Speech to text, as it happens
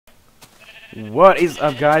What is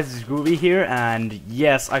up, guys? It's Groovy here, and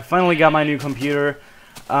yes, I finally got my new computer.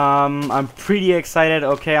 I'm pretty excited.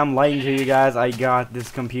 Okay, I'm lying to you guys. I got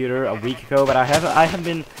this computer a week ago, but I have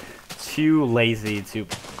been too lazy to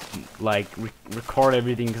like record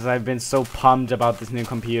everything because I've been so pumped about this new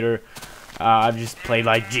computer. I've just played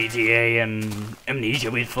like GTA and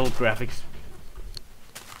Amnesia with full graphics.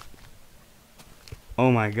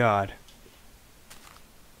 Oh my god!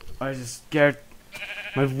 I just scared.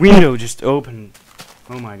 My window just opened.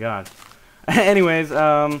 Oh my god. Anyways,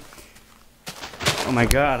 oh my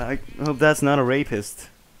god, I hope that's not a rapist.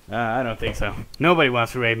 I don't think so. Nobody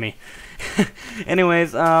wants to rape me.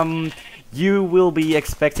 Anyways, you will be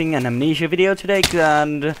expecting an Amnesia video today,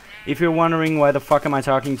 and if you're wondering why the fuck am I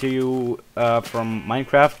talking to you from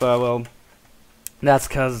Minecraft, well, that's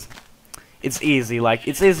cause it's easy. Like,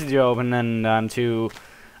 it's easy to open, and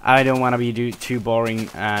I don't want to be too boring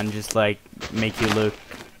and just like make you look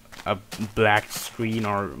a black screen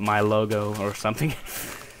or my logo or something.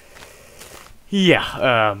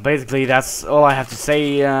 Yeah, basically that's all I have to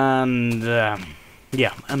say, and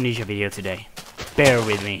yeah, Amnesia video today. Bear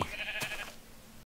with me.